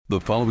The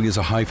following is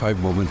a high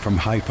five moment from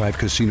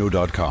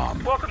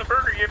highfivecasino.com. Welcome to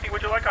Burger Yippee.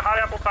 Would you like a hot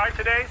apple pie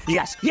today?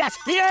 Yes, yeah,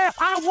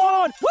 I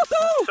won!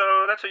 Woohoo!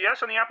 So that's a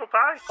yes on the apple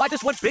pie? I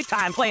just went big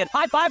time playing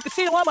High Five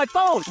Casino on my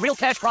phone. Real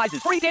cash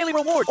prizes, free daily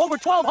rewards, over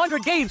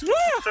 1,200 games. Yeah!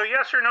 So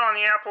yes or no on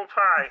the apple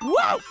pie?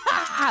 Whoa!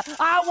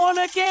 I won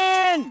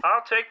again!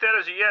 I'll take that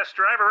as a yes.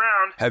 Drive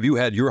around. Have you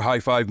had your high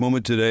five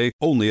moment today?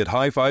 Only at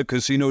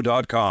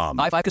highfivecasino.com.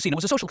 High Five Casino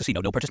is a social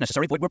casino. No purchase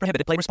necessary. Void where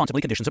prohibited. Play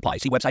responsibly. Conditions apply.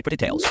 See website for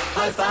details.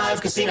 High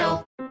Five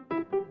Casino.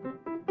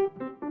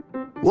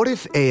 What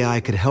if AI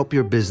could help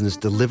your business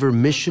deliver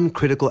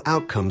mission-critical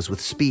outcomes with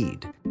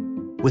speed?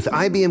 With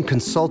IBM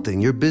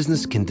Consulting, your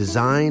business can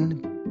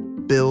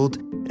design, build,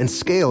 and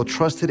scale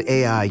trusted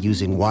AI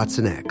using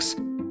Watson X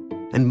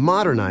and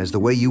modernize the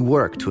way you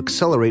work to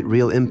accelerate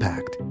real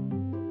impact.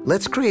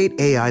 Let's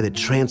create AI that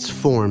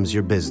transforms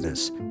your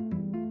business.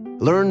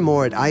 Learn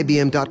more at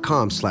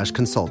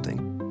ibm.com/consulting.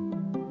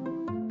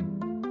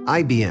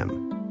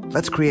 IBM.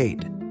 Let's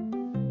create.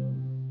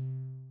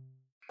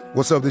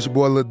 What's up, this your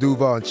boy Lil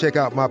Duval, and check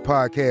out my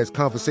podcast,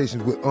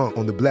 Conversations with Unc,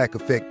 on the Black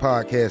Effect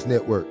Podcast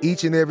Network.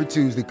 Each and every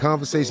Tuesday,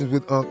 Conversations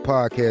with Unc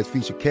podcast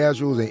feature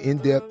casuals and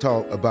in-depth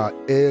talk about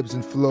ebbs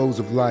and flows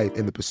of life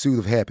and the pursuit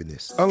of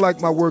happiness.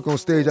 Unlike my work on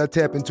stage, I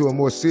tap into a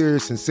more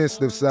serious and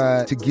sensitive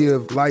side to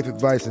give life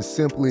advice and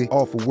simply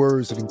offer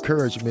words of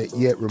encouragement,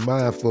 yet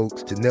remind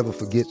folks to never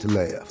forget to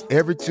laugh.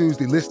 Every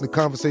Tuesday, listen to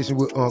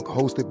Conversations with Unc,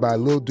 hosted by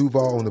Lil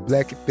Duval on the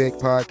Black Effect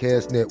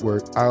Podcast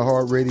Network,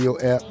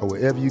 iHeartRadio app, or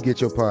wherever you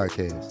get your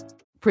podcasts.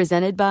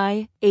 Presented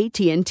by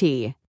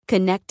AT&T.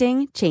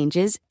 Connecting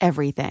changes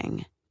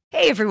everything.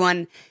 Hey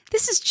everyone,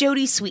 this is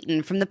Jodie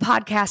Sweetin from the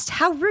podcast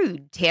How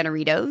Rude,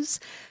 Tanneritos.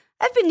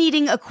 I've been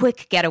needing a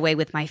quick getaway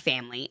with my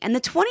family, and the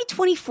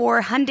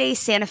 2024 Hyundai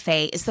Santa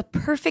Fe is the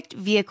perfect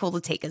vehicle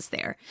to take us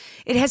there.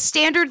 It has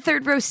standard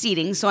third-row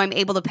seating, so I'm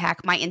able to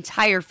pack my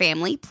entire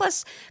family,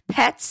 plus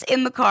pets,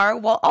 in the car,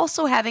 while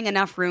also having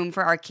enough room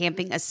for our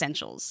camping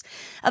essentials.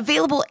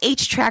 Available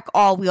H-Track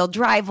all-wheel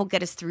drive will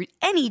get us through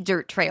any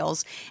dirt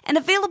trails, and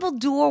available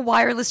dual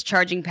wireless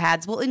charging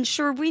pads will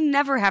ensure we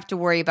never have to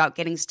worry about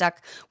getting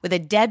stuck with a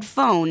dead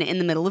phone in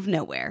the middle of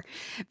nowhere.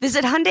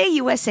 Visit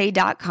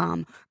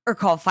HyundaiUSA.com or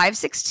call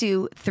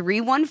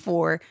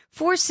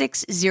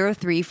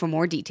 562-314-4603 for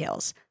more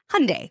details.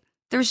 Hyundai,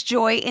 there's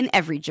joy in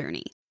every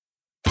journey.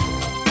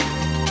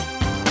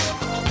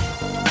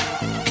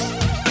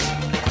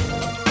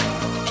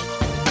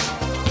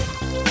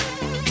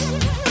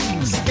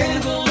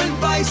 Scandal and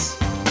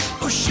vice,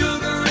 or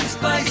sugar and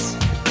spice.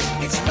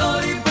 It's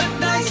naughty but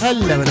nice.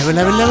 Hello.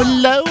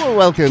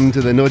 Welcome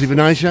to the Naughty But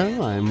Nice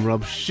Show. I'm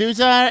Rob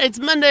Shooter. It's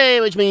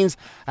Monday, which means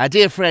our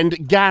dear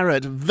friend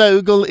Garrett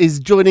Vogel is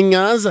joining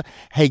us.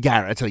 Hey,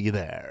 Garrett, are you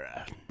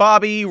there?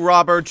 Bobby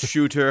Robert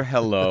Shooter,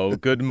 hello.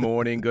 Good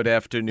morning, good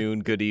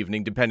afternoon, good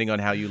evening, depending on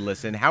how you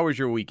listen. How was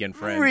your weekend,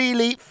 friend?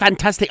 Really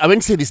fantastic. I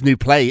went to see this new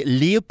play,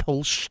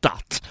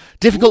 Leopoldstadt.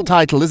 Difficult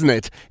title, isn't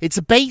it? It's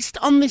based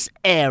on this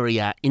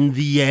area in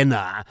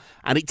Vienna,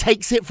 and it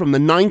takes it from the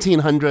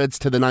 1900s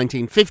to the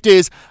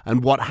 1950s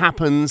and what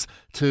happens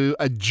to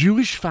a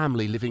Jewish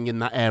family living in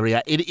that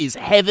area. It is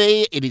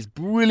heavy, it is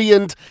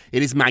brilliant,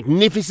 it is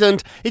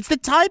magnificent. It's the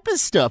type of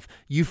stuff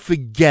you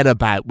forget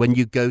about when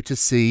you go to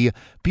see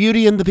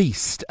Beauty and the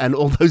Beast and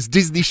all those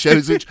Disney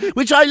shows,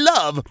 which I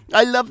love.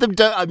 I love them.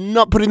 I'm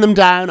not putting them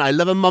down. I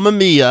love a Mamma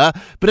Mia,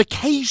 but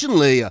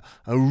occasionally a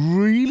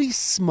really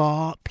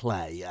smart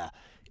play.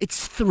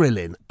 It's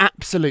thrilling,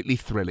 absolutely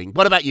thrilling.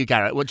 What about you,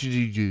 Garrett? What did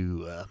you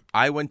do?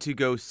 I went to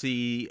go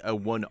see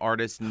one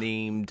artist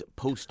named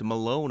Post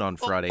Malone on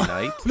Friday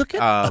night. Look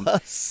at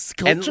us,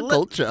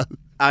 culture.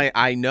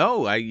 I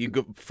know. You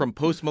go from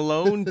Post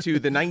Malone to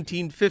the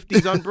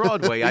 1950s on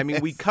Broadway. I mean,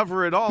 we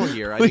cover it all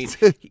here. I mean,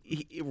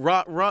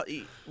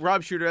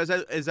 Rob Shooter,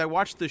 as I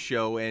watched the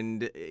show,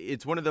 and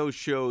it's one of those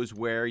shows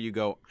where you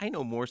go, I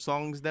know more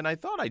songs than I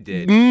thought I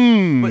did.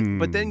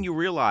 But then you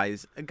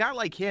realize a guy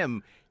like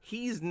him,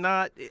 he's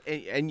not,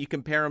 and you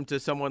compare him to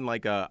someone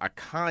like a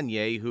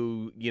Kanye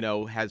who,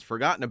 has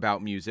forgotten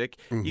about music.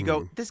 Mm-hmm. You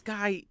go, this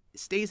guy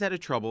stays out of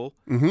trouble,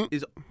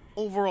 is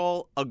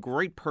overall a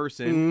great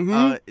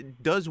person,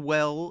 does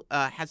well,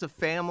 has a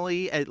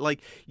family.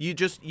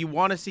 You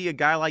want to see a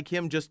guy like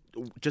him just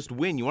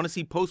win. You want to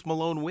see Post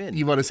Malone win.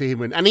 You want to see him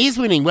win. And he's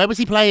winning. Where was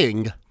he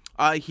playing?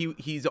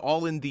 He's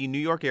all in the New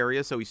York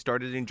area, so he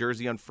started in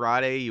Jersey on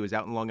Friday. He was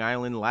out in Long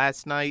Island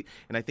last night,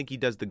 and I think he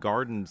does the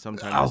Garden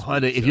sometime this week.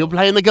 Honey, if you're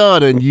playing the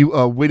Garden, you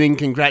are winning.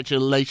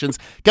 Congratulations.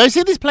 Go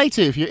see this play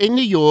too. If you're in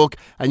New York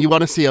and you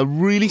want to see a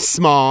really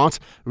smart,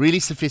 really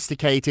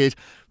sophisticated,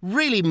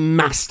 really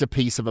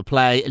masterpiece of a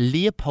play,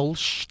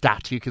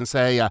 Leopoldstadt, you can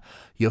say,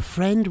 your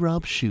friend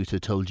Rob Shooter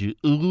told you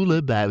all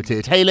about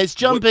it. Hey, let's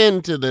jump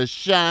into the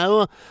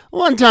show.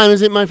 What time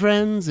is it, my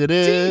friends? It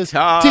is tea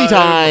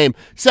time.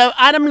 So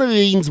Adam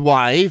Levine's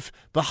wife,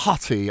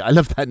 Bahati, I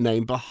love that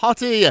name,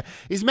 Bahati,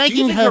 is making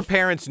Do you think her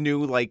parents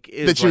knew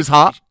that she was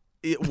hot?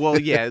 Well,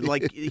 yeah,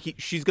 like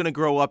she's going to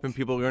grow up and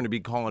people are going to be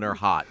calling her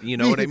hot. You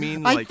know what I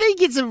mean? I think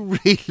it's a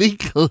really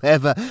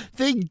clever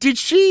thing. Did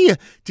she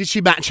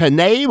match her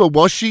name, or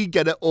was she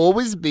going to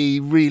always be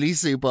really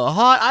super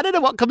hot? I don't know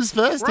what comes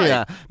first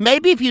here.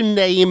 Maybe if you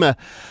name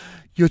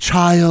your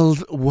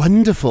child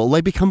Wonderful,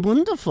 they become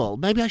wonderful.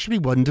 Maybe I should be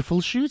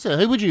Wonderful Shooter.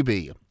 Who would you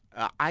be?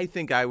 I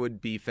think I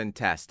would be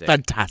Fantastic.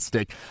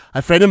 Fantastic.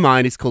 A friend of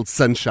mine is called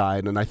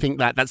Sunshine, and I think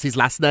that's his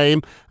last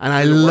name, and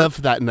I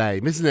love that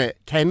name, isn't it?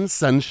 Ken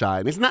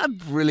Sunshine. Isn't that a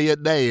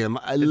brilliant name?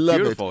 I love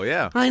it. Beautiful,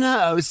 yeah. I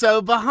know.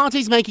 So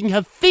Bahati's making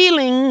her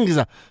feelings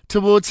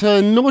towards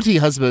her naughty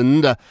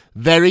husband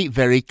very,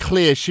 very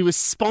clear. She was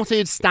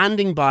spotted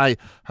standing by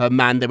her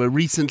man. They were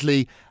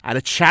recently at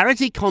a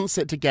charity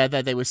concert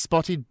together. They were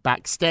spotted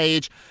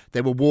backstage.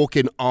 They were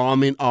walking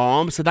arm in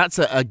arm, so that's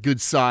a good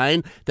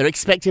sign. They're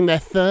expecting their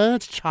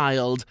third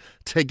child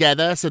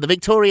together. So the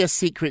Victoria's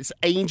Secret's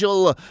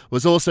Angel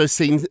was also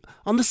seen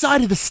on the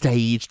side of the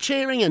stage,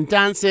 cheering and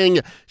dancing.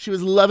 She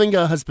was loving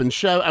her husband's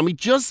show, and we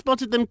just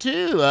spotted them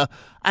too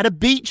at a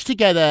beach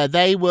together.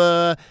 They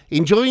were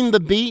enjoying the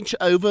beach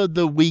over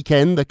the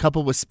weekend. The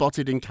couple was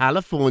spotted in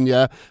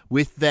California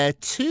with their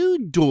two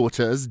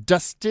daughters,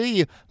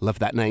 Dusty, love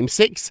that name,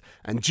 6,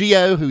 and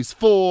Gio, who's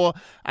 4,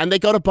 and they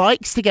got a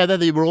bikes together.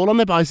 They were all on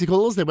their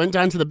bicycles. They went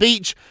down to the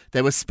beach.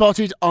 They were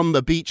spotted on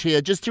the beach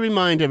here. Just to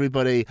remind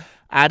everybody,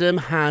 Adam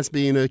has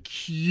been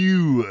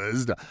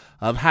accused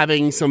of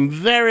having some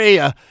very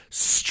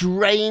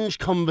strange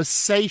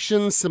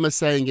conversations. Some are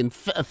saying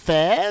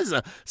affairs,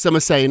 some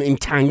are saying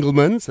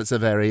entanglements. That's a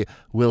very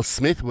Will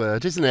Smith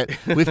word, isn't it?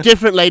 With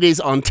different ladies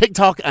on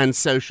TikTok and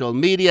social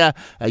media.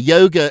 A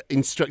yoga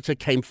instructor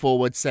came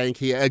forward saying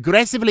he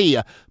aggressively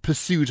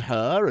pursued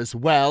her as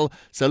well.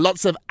 So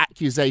lots of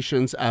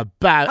accusations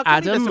about How come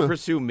Adam. He doesn't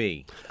pursue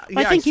me?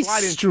 I think he's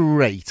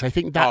straight. I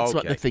think that's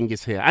what the thing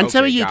is here. And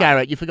so are you,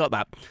 Garrett. You forgot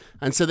that.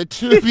 And so the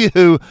two of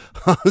you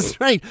are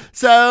straight.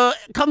 So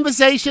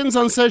conversations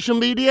on social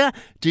media,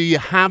 do you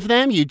have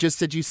them? You just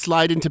said you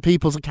slide into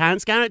people's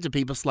accounts, Garrett. Do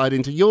people slide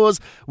into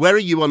yours? Where are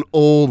you on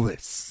all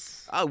this?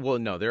 Well,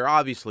 no, there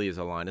obviously is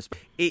a line.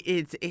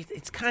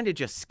 It's kind of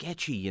just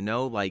sketchy, you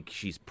know. Like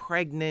she's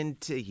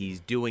pregnant, he's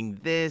doing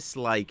this.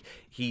 Like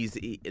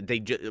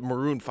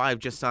Maroon 5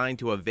 just signed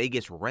to a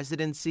Vegas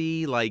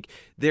residency. Like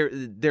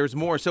there's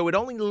more. So it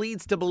only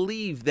leads to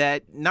believe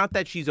that not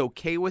that she's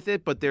okay with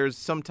it, but there's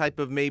some type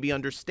of maybe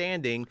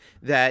understanding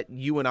that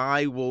you and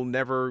I will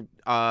never,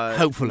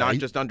 hopefully, not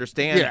just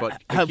understand, but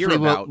hopefully hear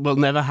about. We'll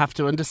never have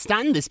to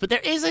understand this. But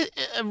there is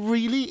a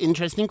really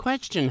interesting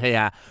question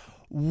here.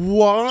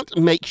 What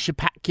makes you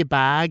pack your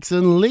bags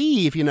and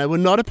leave? You know, we're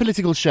not a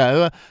political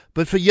show,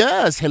 but for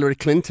years Hillary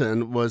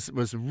Clinton was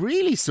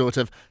really sort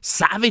of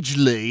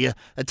savagely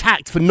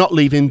attacked for not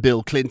leaving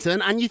Bill Clinton.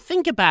 And you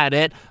think about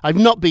it, I've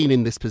not been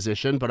in this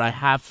position, but I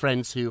have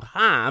friends who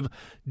have.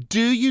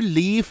 Do you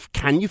leave?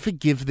 Can you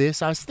forgive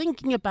this? I was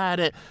thinking about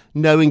it,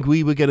 knowing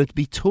we were going to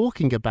be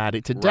talking about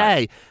it today.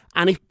 Right.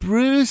 And if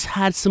Bruce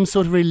had some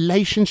sort of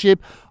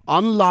relationship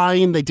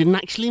online, they didn't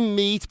actually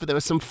meet, but there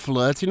was some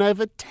flirting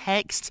over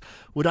text,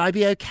 would I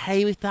be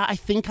okay with that? I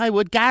think I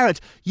would.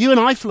 Garrett, you and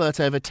I flirt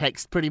over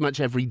text pretty much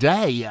every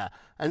day.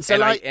 And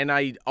so,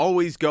 I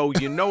always go,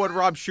 you know what,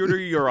 Rob Shooter,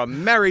 you're a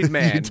married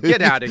man.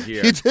 Get out of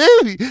here. You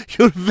do.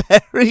 You're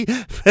very,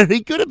 very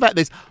good about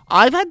this.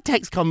 I've had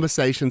text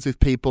conversations with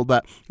people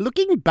that,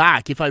 looking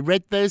back, if I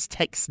read those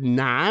texts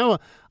now,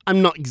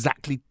 I'm not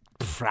exactly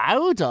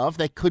proud of.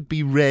 They could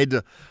be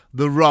read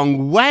the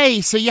wrong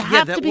way, so you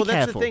have to be careful.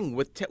 That's the thing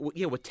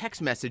with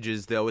text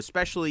messages, though,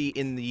 especially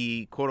in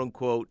the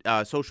quote-unquote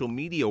social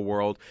media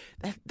world.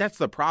 That's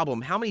the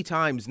problem. How many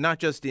times, not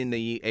just in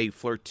a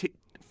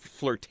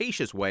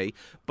flirtatious way,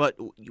 but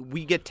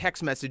we get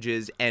text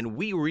messages and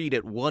we read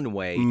it one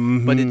way,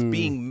 but it's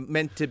being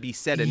meant to be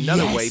said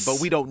another way, but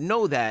we don't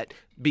know that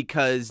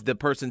because the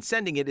person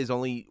sending it is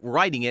only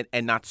writing it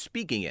and not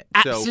speaking it.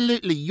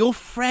 Absolutely. Your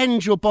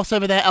friend, your boss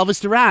over there,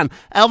 Elvis Duran.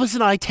 Elvis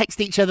and I text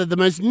each other the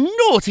most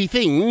naughty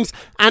things,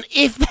 and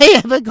if they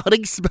ever got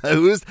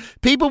exposed,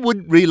 people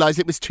wouldn't realize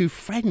it was two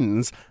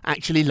friends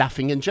actually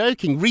laughing and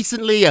joking.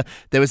 Recently,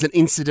 there was an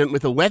incident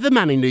with a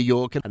weatherman in New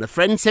York, and a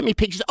friend sent me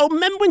pictures. Oh,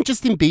 remember when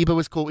Justin Bieber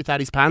was caught without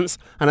his pants?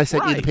 And I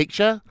sent you the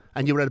picture,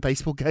 and you were at a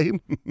baseball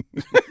game?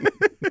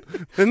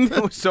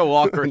 That was so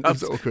awkward.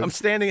 I'm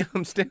standing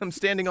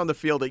on the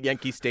field at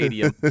Yankee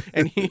Stadium,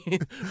 and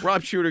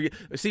Rob Shooter.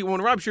 See,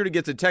 when Rob Shooter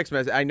gets a text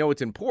message, I know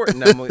it's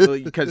important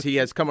because he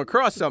has come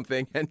across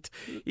something, and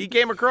he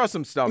came across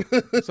some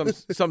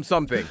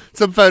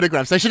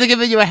photographs. I should have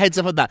given you a heads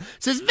up on that.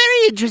 So it's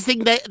very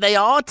interesting. They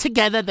are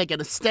together. They're going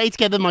to stay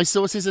together. My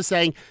sources are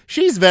saying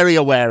she's very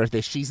aware of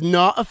this. She's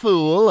not a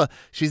fool.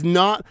 She's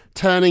not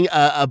turning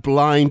a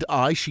blind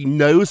eye. She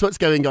knows what's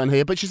going on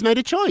here, but she's made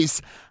a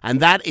choice, and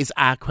that is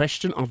our question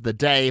question of the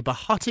day.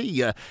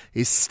 Bahati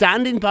is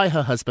standing by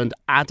her husband,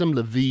 Adam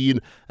Levine,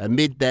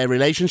 amid their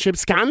relationship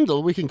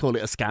scandal. We can call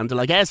it a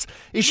scandal, I guess.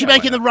 Is she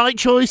making the right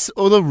choice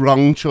or the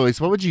wrong choice?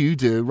 What would you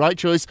do? Right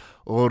choice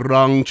or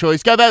wrong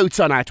choice? Go vote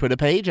on our Twitter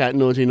page at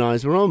Naughty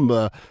Nice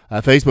Rumba.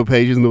 Our Facebook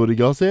page is Naughty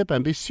Gossip.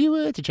 And be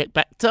sure to check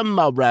back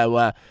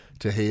tomorrow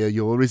to hear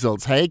your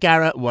results. Hey,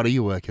 Garrett, what are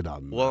you working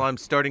on? Well, I'm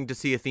starting to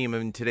see a theme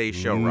in today's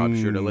show, Rob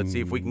Shooter. Let's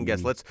see if we can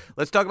guess.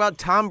 Let's talk about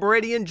Tom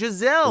Brady and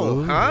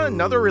Giselle. Huh?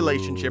 Another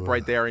relationship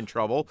right there in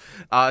trouble.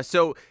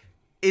 So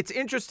it's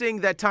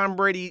interesting that Tom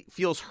Brady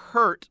feels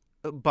hurt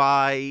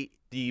by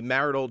the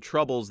marital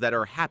troubles that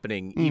are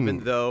happening,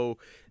 even though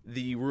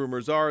the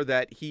rumors are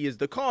that he is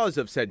the cause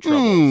of said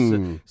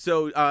troubles.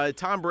 So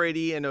Tom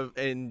Brady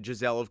and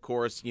Giselle, of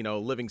course,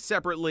 living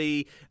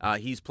separately.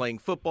 He's playing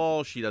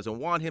football. She doesn't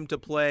want him to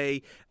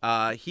play.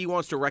 He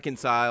wants to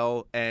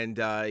reconcile, and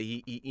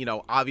he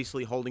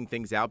obviously holding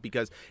things out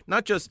because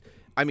not just,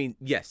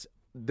 yes,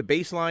 the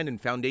baseline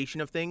and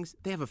foundation of things,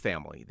 they have a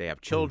family. They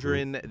have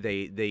children.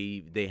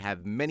 They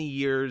have many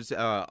years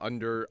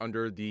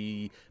under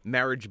the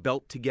marriage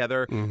belt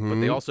together,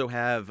 but they also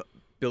have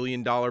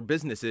billion-dollar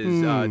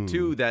businesses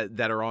too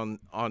that are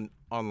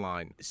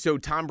online. So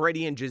Tom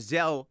Brady and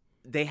Giselle,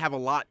 they have a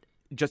lot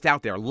just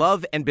out there,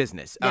 love and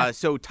business.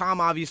 So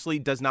Tom obviously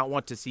does not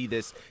want to see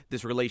this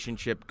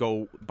relationship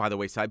go by the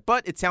wayside,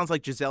 but it sounds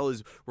like Giselle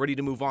is ready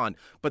to move on.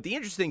 But the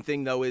interesting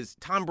thing, though, is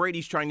Tom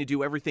Brady's trying to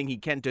do everything he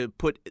can to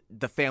put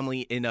the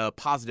family in a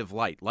positive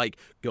light, like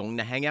going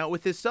to hang out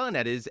with his son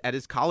at his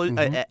college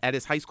at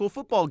his high school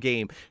football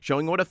game,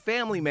 showing what a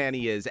family man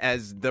he is,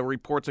 as the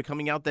reports are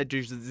coming out that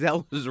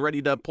Giselle is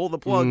ready to pull the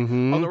plug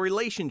on the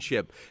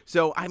relationship.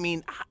 So,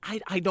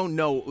 I don't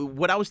know.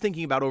 What I was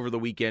thinking about over the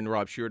weekend,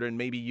 Rob Shooter, and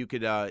maybe you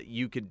could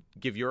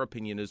give your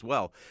opinion as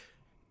well.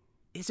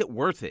 Is it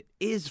worth it?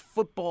 Is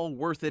football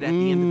worth it at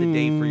the end of the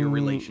day for your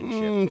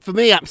relationship? For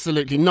me,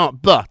 absolutely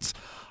not. But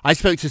I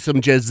spoke to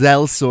some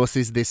Giselle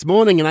sources this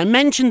morning, and I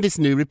mentioned this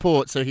new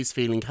report. So he's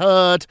feeling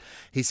hurt.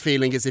 He's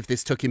feeling as if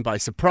this took him by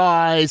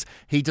surprise.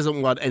 He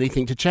doesn't want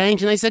anything to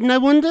change. And I said, no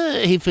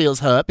wonder he feels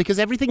hurt, because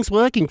everything's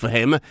working for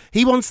him.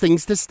 He wants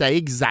things to stay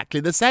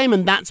exactly the same,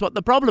 and that's what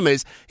the problem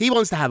is. He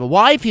wants to have a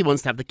wife. He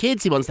wants to have the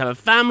kids. He wants to have a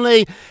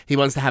family. He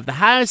wants to have the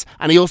house,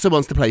 and he also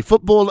wants to play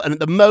football. And at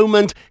the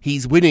moment,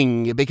 he's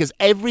winning, because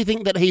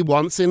everything that he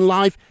wants in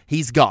life,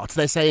 he's got.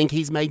 They're saying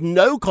he's made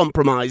no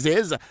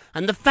compromises,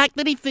 and the fact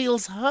that he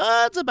feels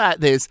hurt about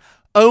this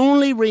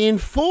only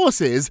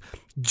reinforces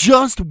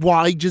just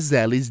why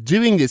Giselle is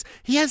doing this.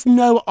 He has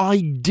no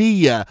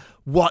idea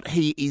what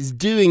he is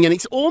doing, and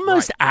it's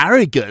almost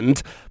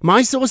arrogant.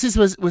 My sources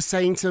was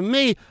saying to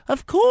me,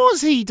 of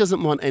course he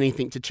doesn't want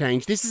anything to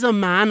change. This is a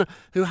man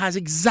who has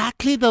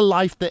exactly the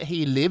life that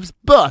he lives,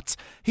 but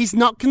he's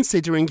not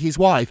considering his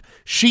wife.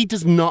 She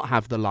does not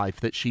have the life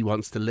that she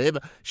wants to live.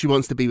 She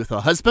wants to be with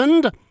her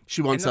husband.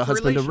 She wants her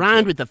husband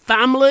around with the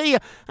family,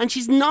 and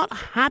she's not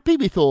happy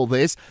with all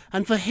this.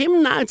 And for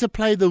him now to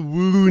play the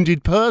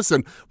wounded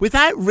person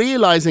without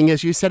realizing,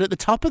 as you said at the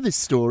top of this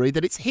story,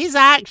 that it's his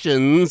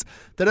actions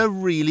that are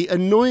really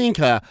annoying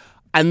her.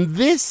 And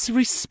this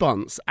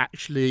response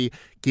actually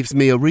gives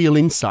me a real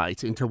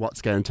insight into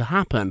what's going to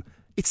happen.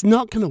 It's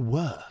not going to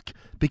work,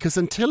 because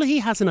until he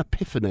has an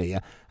epiphany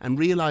and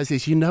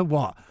realizes, you know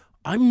what,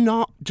 I'm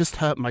not just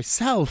hurt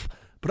myself,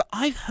 but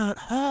I've hurt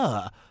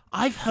her.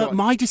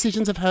 My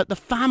decisions have hurt the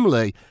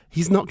family.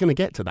 He's not going to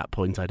get to that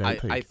point, I don't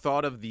think. I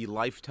thought of the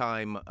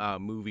Lifetime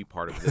movie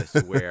part of this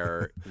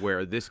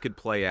where this could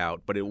play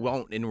out, but it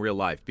won't in real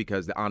life,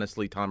 because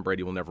honestly, Tom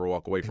Brady will never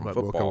walk away from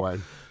football. Walk away.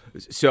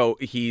 So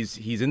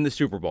he's in the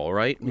Super Bowl,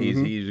 right?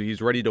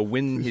 He's ready to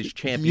win his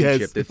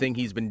championship, the thing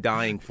he's been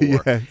dying for.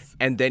 Yes.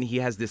 And then he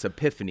has this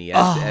epiphany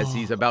as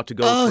he's about to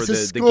go for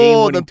the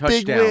game-winning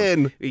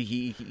touchdown.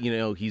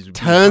 He's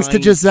turns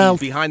to Giselle,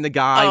 he's behind the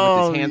guy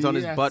with his hands on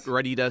his butt,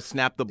 ready to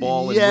snap the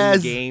ball and win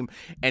the game.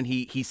 And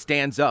he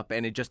stands up,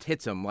 and it just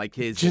hits him like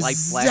his life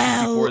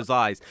flashes before his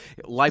eyes.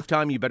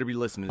 Lifetime, you better be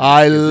listening to this.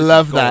 I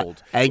love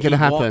that. Ain't gonna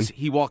happen.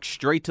 He walks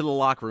straight to the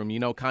locker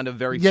room, kind of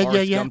very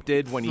Forrest Gump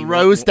did when he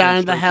throws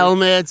down the helmet.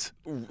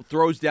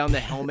 Throws down the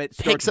helmet,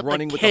 starts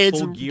running with kids,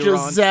 the full gear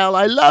on. Giselle,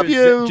 I love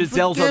you.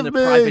 Giselle's on the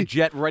private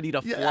jet, ready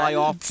to fly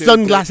off.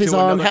 Sunglasses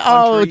on.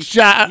 Garrett.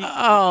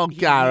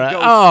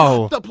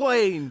 Stop the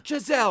plane,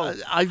 Giselle.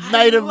 I've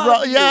made a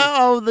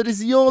that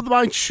is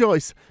my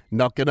choice.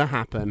 Not going to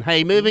happen.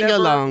 Hey, moving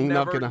along,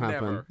 not going to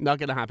happen. Not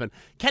going to happen.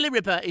 Kelly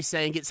Ripa is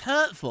saying it's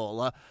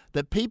hurtful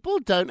that people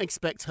don't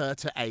expect her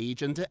to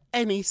age under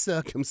any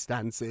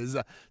circumstances.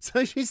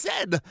 So she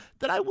said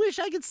that I wish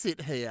I could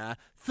sit here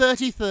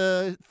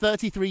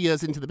 33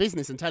 years into the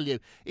business and tell you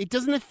it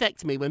doesn't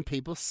affect me when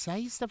people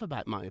say stuff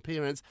about my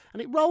appearance,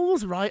 and it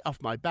rolls right off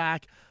my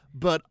back,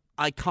 but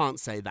I can't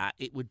say that.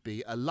 It would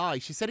be a lie.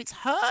 She said it's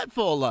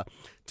hurtful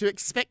to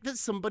expect that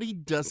somebody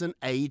doesn't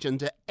age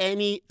under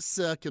any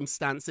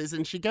circumstances.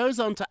 And she goes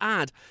on to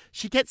add,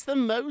 she gets the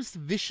most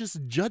vicious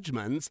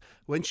judgments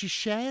when she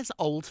shares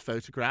old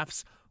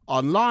photographs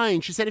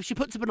online. She said if she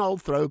puts up an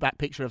old throwback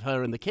picture of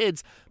her and the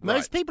kids,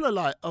 most people are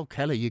like, oh,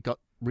 Kelly, you got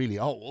really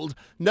old.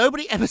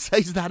 Nobody ever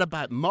says that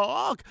about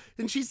Mark.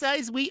 And she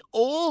says, we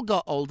all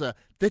got older.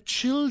 The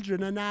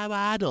children are now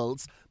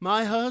adults.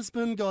 My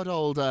husband got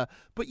older.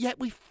 But yet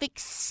we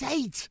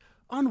fixate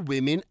on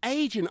women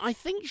aging. I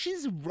think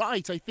she's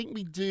right. I think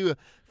we do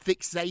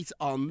fixate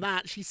on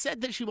that. She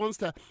said that she wants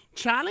to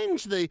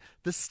challenge the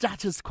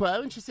status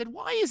quo. And she said,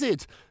 why is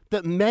it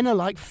that men are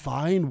like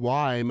fine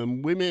wine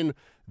and women,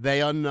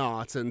 they are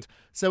not? And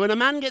so when a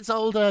man gets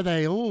older,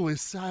 they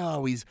always say,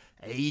 oh, he's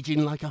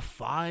aging like a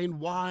fine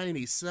wine.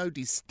 He's so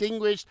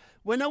distinguished.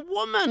 When a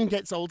woman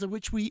gets older,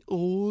 which we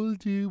all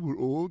do, we're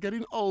all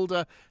getting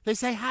older, they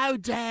say, how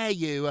dare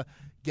you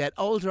get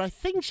older? I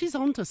think she's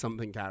onto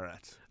something,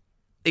 Garrett.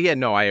 Yeah,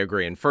 no, I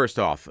agree. And first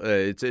off,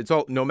 it's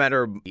all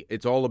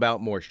it's all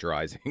about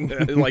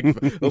moisturizing. Like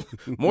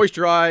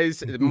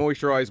moisturize.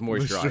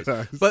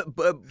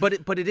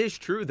 But it is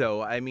true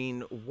though. I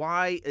mean,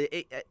 why?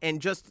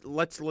 And just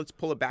let's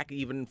pull it back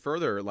even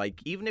further.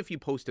 Like even if you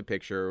post a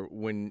picture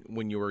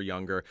when you were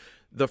younger,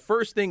 the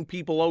first thing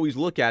people always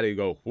look at it and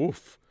go,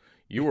 oof.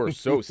 You were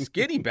so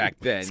skinny back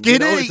then.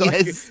 Skinny,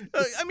 yes.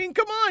 I mean,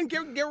 come on,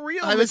 get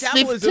real. I was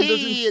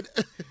 15.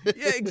 Yeah,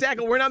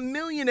 exactly. We're not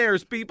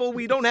millionaires, people.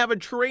 We don't have a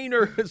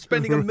trainer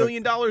spending $1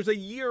 million a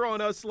year on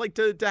us, like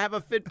to have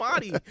a fit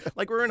body.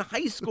 Like we're in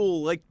high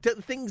school. Like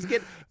things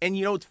get. And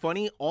you know, it's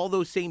funny. All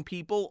those same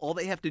people, all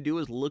they have to do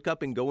is look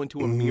up and go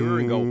into a mirror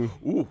and go,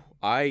 "Ooh,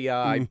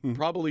 I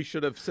probably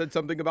should have said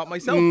something about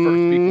myself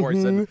first before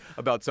I said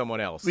about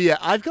someone else." Yeah,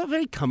 I've got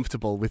very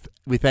comfortable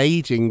with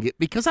aging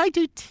because I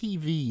do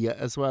TV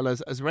as well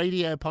as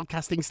radio,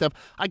 podcasting stuff.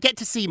 I get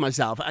to see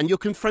myself, and you're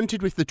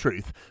confronted with the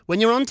truth. When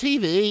you're on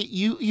TV,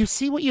 you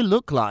see what you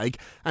look like.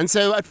 And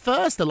so at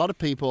first, a lot of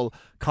people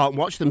can't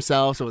watch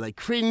themselves, or they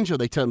cringe, or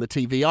they turn the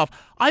TV off.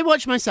 I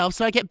watch myself,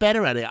 so I get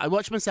better at it. I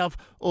watch myself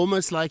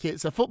almost like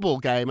it's a football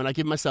game, and I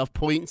give myself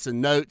points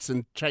and notes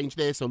and change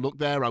this or look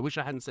there. I wish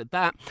I hadn't said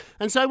that.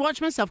 And so I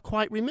watch myself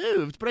quite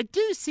removed, but I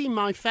do see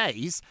my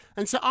face.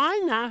 And so I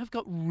now have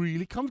got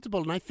really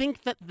comfortable. And I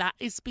think that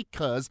is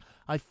because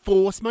I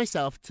force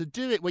myself to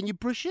do it. When you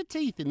brush your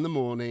teeth in the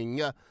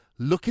morning,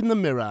 look in the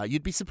mirror.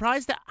 You'd be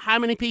surprised at how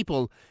many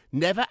people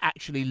never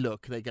actually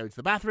look. They go to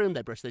the bathroom,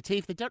 they brush their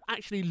teeth, they don't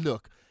actually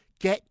look.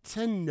 Get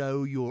to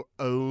know your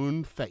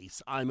own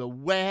face. I'm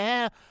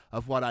aware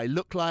of what I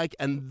look like,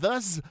 and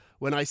thus,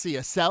 when I see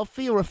a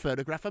selfie or a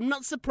photograph, I'm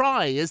not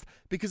surprised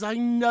because I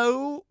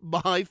know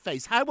my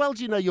face. How well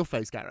do you know your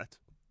face, Garrett?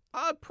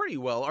 Pretty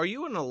well. Are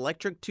you an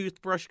electric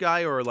toothbrush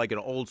guy or like an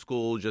old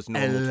school, just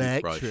normal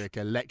toothbrush?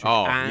 Electric.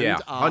 Oh, and yeah,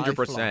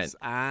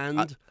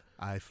 100%.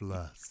 I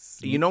floss.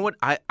 You know what?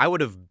 I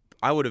would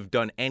have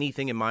done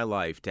anything in my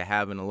life to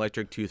have an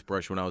electric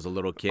toothbrush when I was a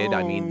little kid.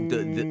 I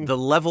mean, the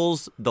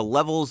levels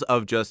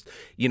of just,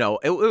 you know,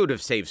 it would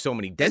have saved so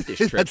many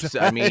dentist trips.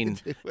 Right. I mean,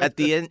 at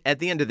the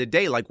end of the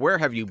day, like, where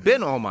have you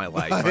been all my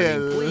life? I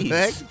mean, please.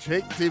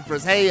 Electric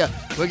toothbrush. Hey,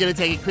 we're going to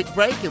take a quick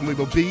break, and we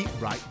will be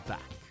right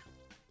back.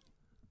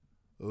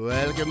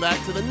 Welcome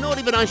back to the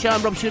Naughty But Nice Show.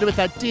 I'm Rob Shooter with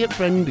our dear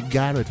friend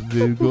Garrett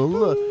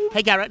Vogel.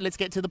 Hey, Garrett, let's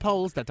get to the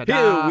polls. Here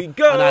we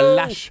go. On our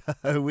last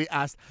show, we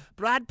asked,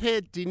 Brad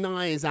Pitt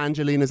denies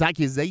Angelina's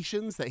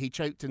accusations that he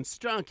choked and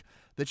struck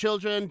the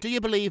children. Do you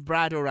believe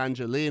Brad or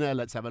Angelina?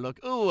 Let's have a look.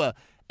 Ooh,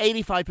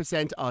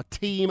 85% are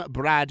Team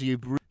Brad. You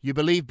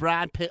believe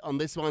Brad Pitt on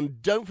this one.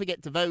 Don't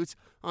forget to vote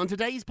on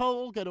today's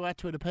poll. Go to our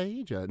Twitter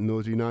page at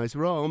Naughty Nice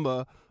Rom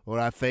or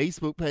our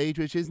Facebook page,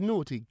 which is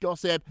Naughty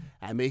Gossip.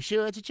 And be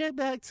sure to check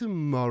back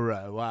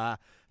tomorrow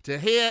to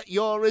hear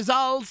your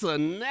results.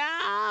 And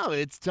now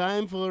it's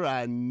time for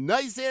our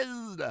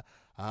nicest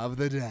of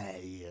the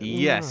day.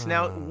 Yes.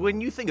 Now,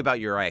 when you think about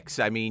your ex,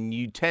 I mean,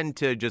 you tend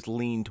to just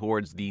lean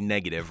towards the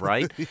negative,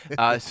 right?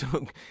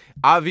 So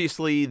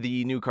obviously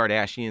the new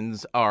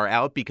Kardashians are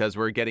out because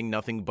we're getting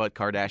nothing but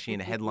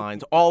Kardashian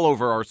headlines all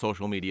over our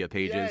social media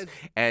pages. Yes.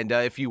 And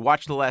if you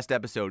watched the last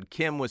episode,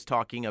 Kim was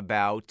talking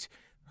about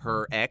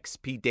her ex,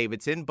 Pete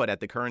Davidson, but at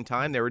the current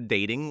time, they were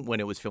dating when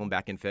it was filmed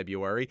back in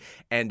February.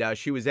 And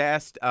she was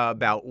asked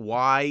about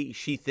why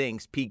she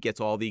thinks Pete gets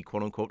all the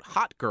quote-unquote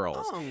hot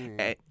girls.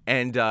 Oh.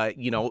 And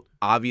you know,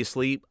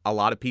 obviously, a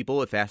lot of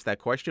people, if asked that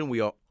question,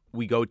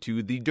 we go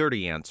to the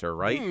dirty answer,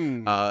 right?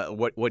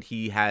 What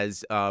he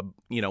has,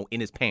 you know, in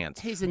his pants.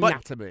 His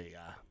anatomy.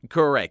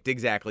 Correct,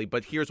 exactly.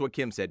 But here's what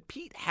Kim said.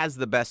 Pete has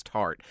the best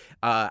heart.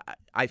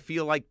 I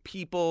feel like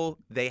people,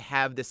 they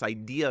have this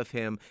idea of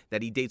him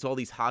that he dates all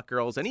these hot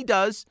girls, and he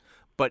does,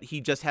 but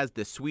he just has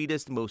the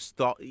sweetest,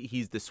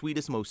 he's the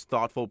sweetest, most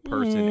thoughtful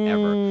person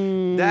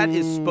ever. That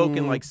is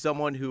spoken like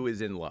someone who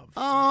is in love.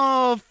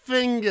 Oh,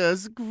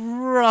 fingers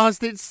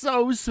crossed. It's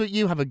so sweet.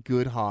 You have a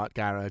good heart,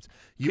 Garrett.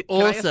 You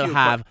also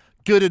have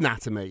good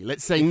anatomy.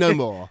 Let's say no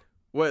more.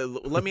 Well,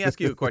 let me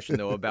ask you a question,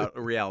 though, about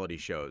reality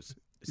shows.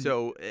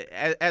 So,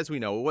 as we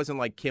know, it wasn't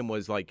like Kim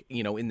was like,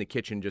 you know, in the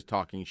kitchen just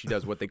talking. She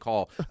does what they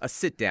call a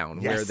sit down,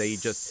 where they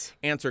just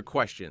answer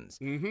questions.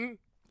 Mm-hmm.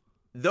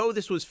 though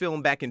this was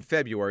filmed back in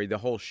February, the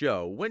whole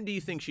show, when do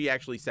you think she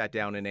actually sat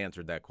down and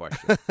answered that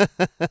question?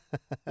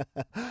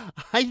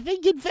 I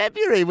think in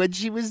February when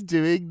she was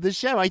doing the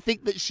show. I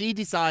think that she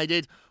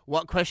decided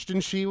what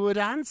question she would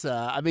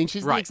answer. I mean,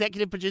 she's the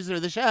executive producer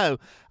of the show,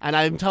 and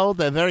I'm told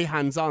they're very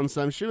hands-on,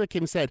 so I'm sure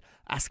Kim said,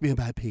 ask me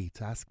about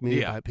Pete, ask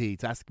me about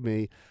Pete, ask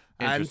me.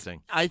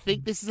 Interesting. And I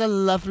think this is a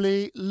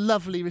lovely,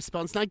 lovely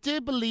response. And I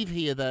do believe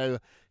here, though,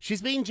 she's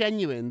being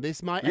genuine.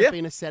 This might have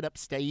been a set-up,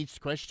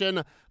 staged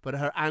question, but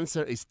her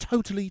answer is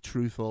totally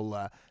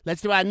truthful.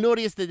 Let's do our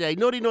naughtiest of the day.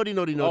 Naughty.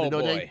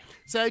 Boy.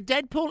 So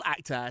Deadpool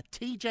actor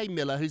T.J.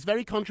 Miller, who's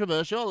very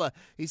controversial,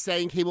 he's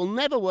saying he will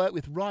never work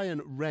with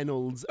Ryan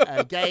Reynolds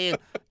again,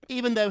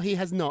 even though he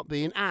has not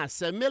been asked.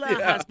 So Miller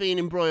has been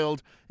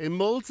embroiled in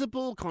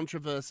multiple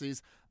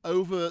controversies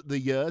over the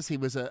years. He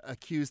was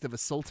accused of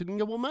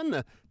assaulting a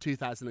woman.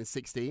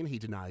 2016, he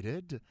denied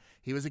it.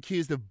 He was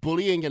accused of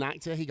bullying an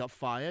actor. He got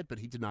fired, but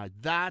he denied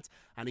that.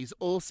 And he's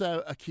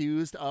also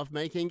accused of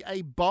making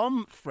a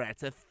bomb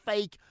threat, a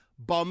fake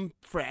bomb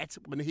threat,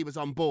 when he was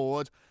on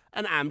board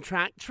an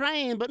Amtrak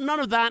train. But none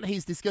of that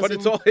he's discussing.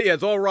 But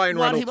it's all Ryan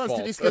Reynolds' What he wants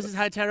to discuss is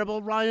how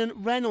terrible Ryan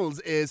Reynolds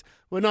is.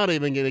 We're not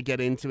even going to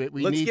get into it.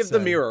 Let's give the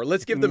mirror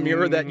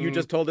that you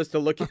just told us to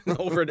look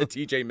over to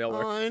TJ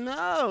Miller. I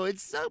know.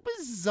 It's so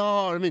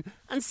bizarre. I mean,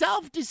 and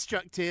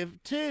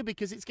self-destructive too,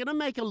 because it's going to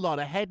make a lot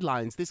of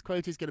headlines. This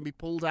quote is going to be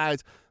pulled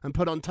out and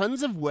put on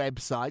tons of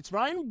websites.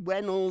 Ryan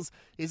Reynolds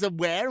is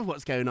aware of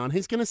what's going on.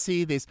 He's going to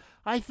see this.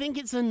 I think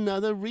it's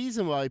another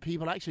reason why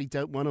people actually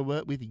don't want to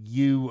work with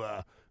you,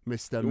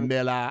 Mr.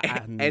 Miller.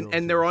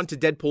 And they're on to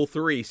Deadpool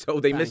 3,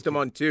 so they missed him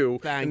on 2,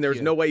 and there's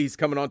no way he's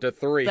coming on to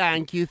 3.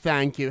 Thank you.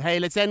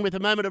 Hey, let's end with a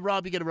moment of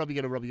Rob. You get a Rob.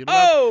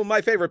 Oh,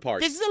 my favorite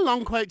part. This is a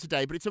long quote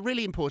today, but it's a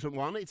really important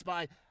one. It's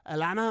by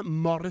Alanis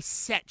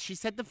Morissette. She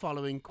said the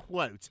following,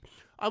 quote,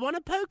 I want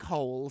to poke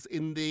holes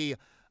in the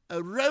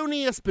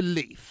erroneous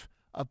belief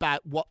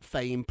about what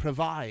fame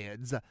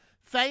provides.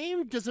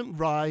 Fame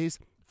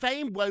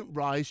won't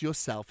rise your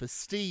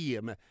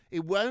self-esteem.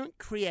 It won't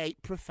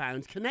create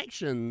profound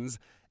connections.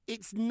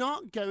 It's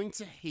not going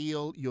to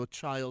heal your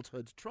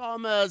childhood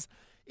traumas.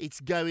 It's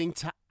going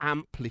to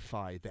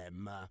amplify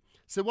them.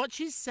 So what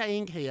she's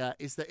saying here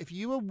is that if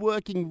you are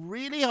working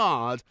really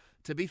hard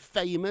to be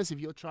famous, if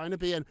you're trying to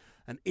be an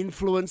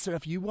influencer,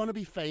 if you want to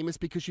be famous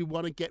because you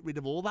want to get rid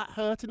of all that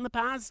hurt in the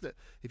past,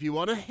 if you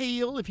want to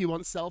heal, if you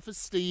want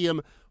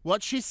self-esteem,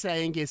 what she's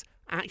saying is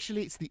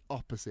actually it's the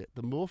opposite.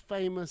 The more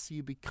famous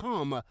you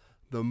become,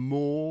 the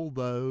more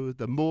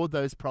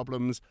those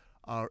problems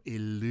are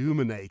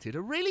illuminated.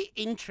 A really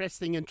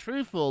interesting and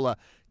truthful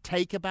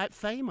take about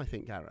fame, I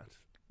think, Garrett.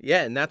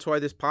 Yeah, and that's why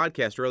this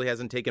podcast really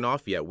hasn't taken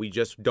off yet. We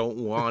just don't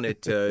want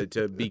it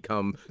to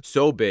become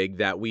so big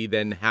that we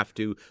then have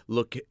to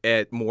look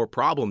at more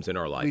problems in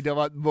our life. We don't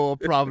want more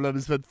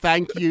problems, but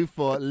thank you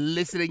for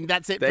listening.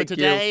 That's it for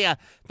today.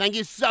 Thank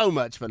you so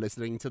much for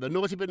listening to the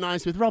Naughty But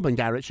Nice with Rob and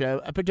Garrett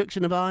show, a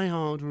production of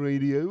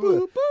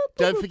iHeartRadio.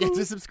 Don't forget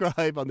to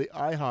subscribe on the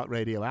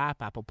iHeartRadio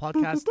app, Apple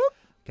Podcast,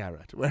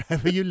 Garrett,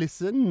 wherever you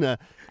listen,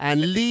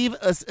 and leave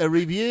us a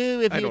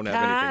review if you can. I don't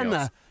have anything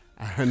else.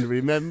 And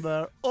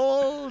remember,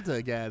 all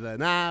together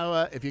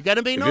now, if you're going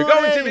to be naughty... If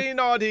you're going to be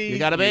naughty, you've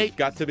got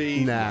to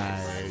be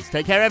nice.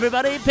 Take care,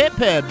 everybody. Pip,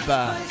 pip.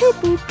 Boop,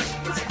 boop.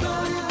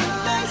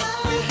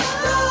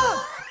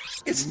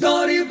 It's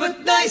Naughty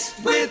But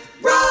Nice with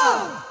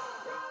Rob.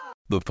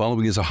 The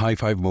following is a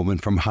high-five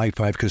moment from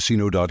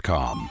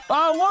highfivecasino.com.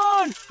 I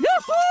won!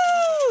 Yahoo!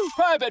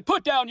 Private,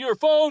 put down your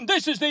phone.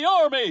 This is the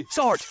Army.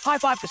 Sarge, High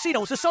Five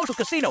Casino is a social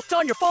casino. It's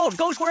on your phone.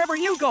 Goes wherever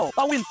you go.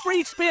 I win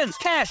free spins,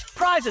 cash,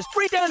 prizes,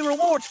 free daily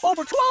rewards,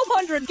 over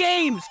 1,200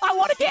 games. I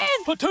won again.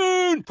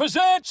 Platoon,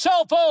 present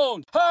cell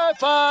phone. High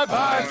Five.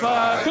 High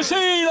Five.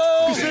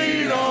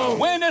 Casino.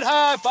 Win at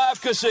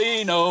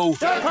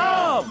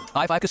highfivecasino.com.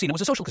 High Five Casino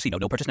is a social casino.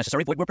 No purchase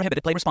necessary. Void where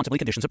prohibited. Play responsibly.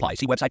 Conditions apply.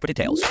 See website for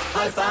details.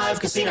 High Five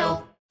Casino.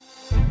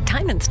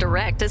 Diamonds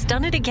Direct has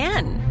done it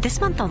again.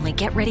 This month only,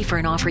 get ready for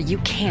an offer you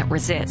can't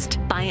resist.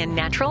 Buy a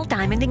natural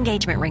diamond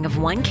engagement ring of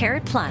 1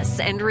 carat plus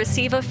and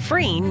receive a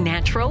free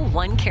natural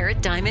 1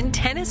 carat diamond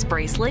tennis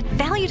bracelet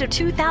valued at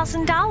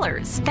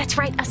 $2,000. That's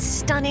right, a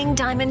stunning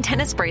diamond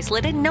tennis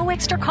bracelet at no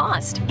extra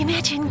cost.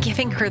 Imagine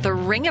giving her the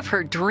ring of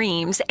her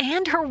dreams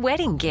and her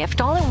wedding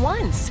gift all at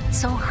once.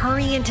 So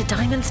hurry into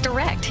Diamonds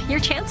Direct. Your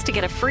chance to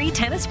get a free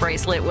tennis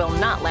bracelet will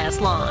not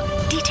last long.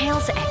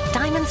 Details at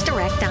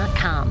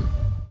diamondsdirect.com.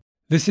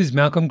 This is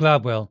Malcolm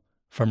Gladwell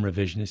from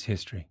Revisionist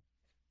History.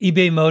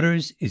 eBay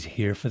Motors is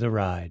here for the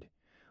ride.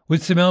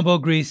 With some elbow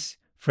grease,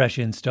 fresh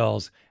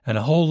installs, and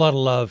a whole lot of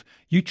love,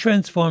 you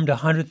transformed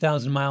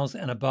 100,000 miles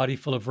and a body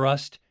full of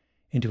rust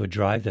into a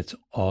drive that's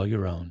all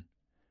your own.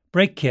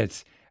 Brake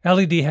kits,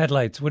 LED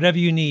headlights, whatever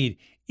you need,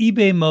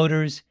 eBay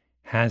Motors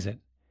has it.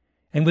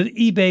 And with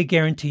eBay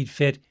Guaranteed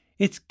Fit,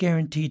 it's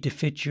guaranteed to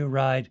fit your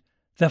ride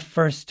the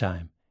first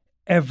time,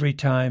 every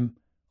time,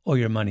 or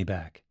your money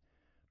back.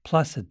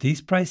 Plus, at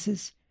these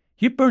prices,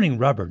 you're burning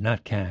rubber,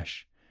 not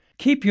cash.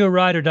 Keep your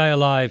ride or die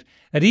alive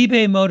at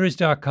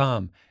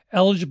ebaymotors.com.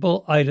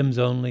 Eligible items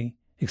only.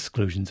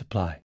 Exclusions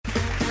apply.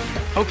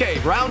 Okay,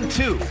 round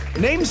 2.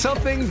 Name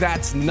something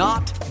that's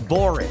not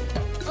boring.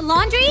 A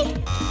laundry?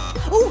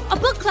 Ooh, a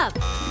book club.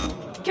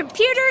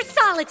 Computer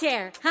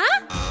solitaire,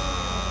 huh?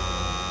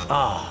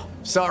 Ah,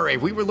 sorry,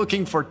 we were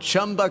looking for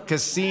Chumba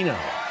Casino.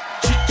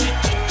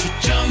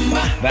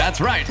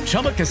 That's right,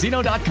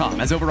 ChumbaCasino.com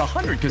has over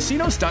 100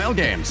 casino-style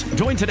games.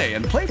 Join today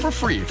and play for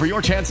free for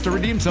your chance to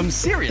redeem some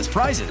serious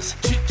prizes.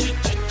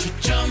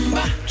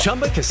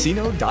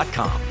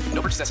 ChumbaCasino.com.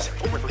 No purchase necessary.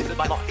 Void where prohibited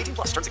by law. 18+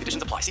 terms and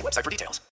conditions apply. See website for details.